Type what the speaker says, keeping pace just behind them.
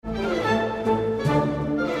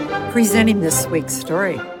Presenting this week's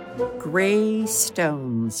story,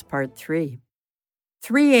 Greystones, Part 3.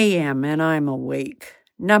 3 a.m. and I'm awake.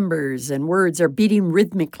 Numbers and words are beating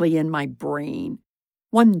rhythmically in my brain.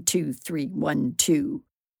 1, 2, 3, 1, 2.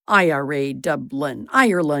 IRA, Dublin,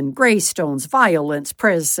 Ireland, Greystones, violence,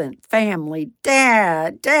 present, family,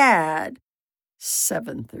 dad.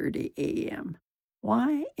 7:30 a.m.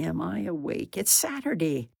 Why am I awake? It's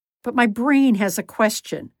Saturday, but my brain has a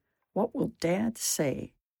question. What will Dad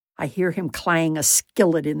say? I hear him clang a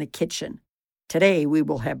skillet in the kitchen. Today we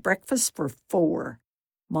will have breakfast for 4.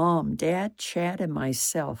 Mom, Dad, Chad, and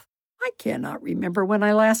myself. I cannot remember when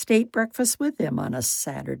I last ate breakfast with them on a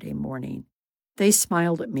Saturday morning. They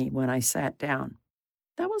smiled at me when I sat down.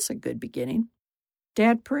 That was a good beginning.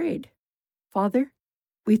 Dad prayed. Father,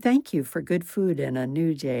 we thank you for good food and a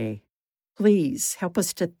new day. Please help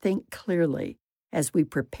us to think clearly as we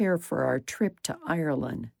prepare for our trip to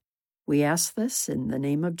Ireland. We ask this in the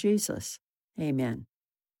name of Jesus. Amen.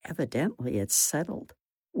 Evidently, it's settled.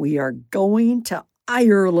 We are going to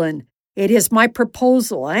Ireland. It is my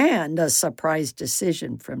proposal and a surprise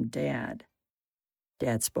decision from Dad.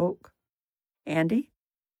 Dad spoke. Andy,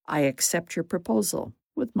 I accept your proposal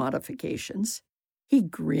with modifications. He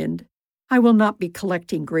grinned. I will not be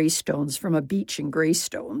collecting Greystones from a beach in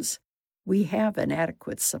Greystones. We have an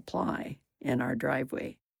adequate supply in our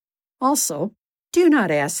driveway. Also, do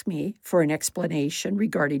not ask me for an explanation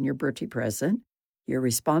regarding your birthday present. Your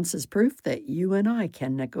response is proof that you and I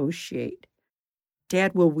can negotiate.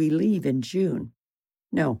 Dad, will we leave in June?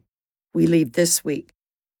 No, we leave this week.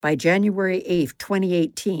 By January 8th,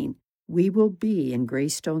 2018, we will be in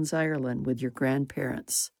Greystones, Ireland with your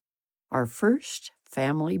grandparents. Our first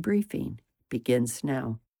family briefing begins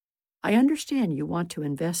now. I understand you want to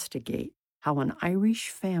investigate how an Irish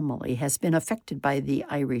family has been affected by the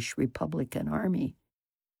Irish Republican Army.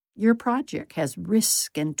 Your project has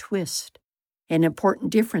risk and twist. An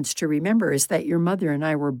important difference to remember is that your mother and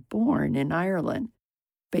I were born in Ireland,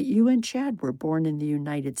 but you and Chad were born in the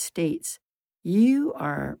United States. You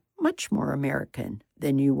are much more American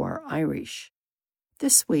than you are Irish.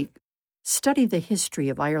 This week, study the history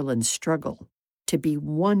of Ireland's struggle to be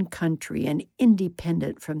one country and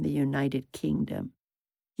independent from the United Kingdom.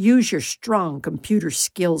 Use your strong computer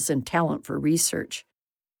skills and talent for research.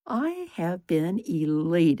 I have been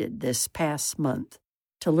elated this past month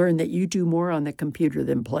to learn that you do more on the computer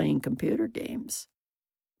than playing computer games.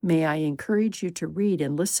 May I encourage you to read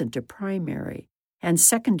and listen to primary and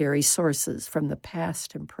secondary sources from the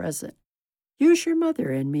past and present. Use your mother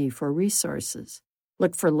and me for resources.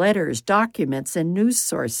 Look for letters, documents, and news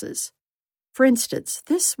sources. For instance,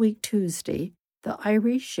 this week, Tuesday, the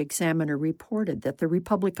Irish Examiner reported that the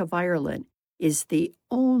Republic of Ireland is the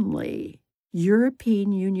only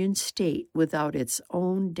European Union state without its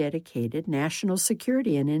own dedicated national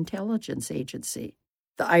security and intelligence agency.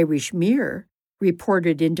 The Irish Mirror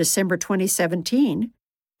reported in December 2017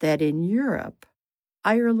 that in Europe,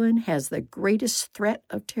 Ireland has the greatest threat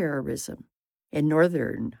of terrorism. In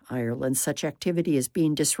Northern Ireland, such activity is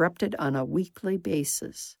being disrupted on a weekly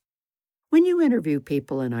basis. When you interview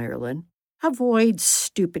people in Ireland, avoid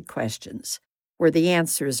stupid questions where the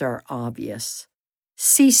answers are obvious.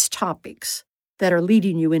 Cease topics that are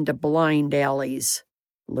leading you into blind alleys.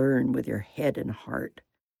 Learn with your head and heart.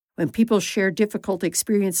 When people share difficult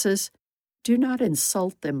experiences, do not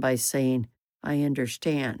insult them by saying, I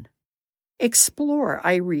understand. Explore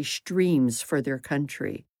Irish dreams for their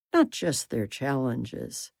country, not just their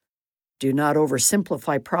challenges. Do not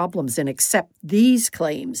oversimplify problems and accept these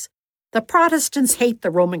claims. The Protestants hate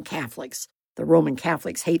the Roman Catholics. The Roman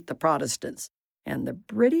Catholics hate the Protestants. And the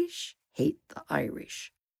British hate the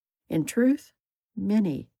Irish. In truth,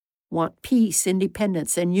 many want peace,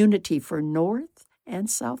 independence, and unity for North and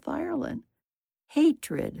South Ireland.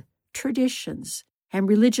 Hatred, traditions, and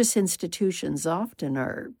religious institutions often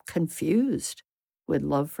are confused with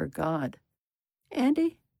love for God.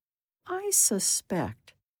 Andy, I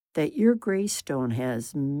suspect that your Greystone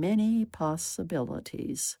has many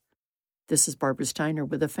possibilities. This is Barbara Steiner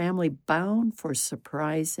with a family bound for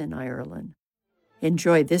surprise in Ireland.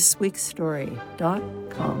 Enjoy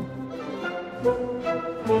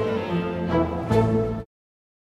thisweekstory.com.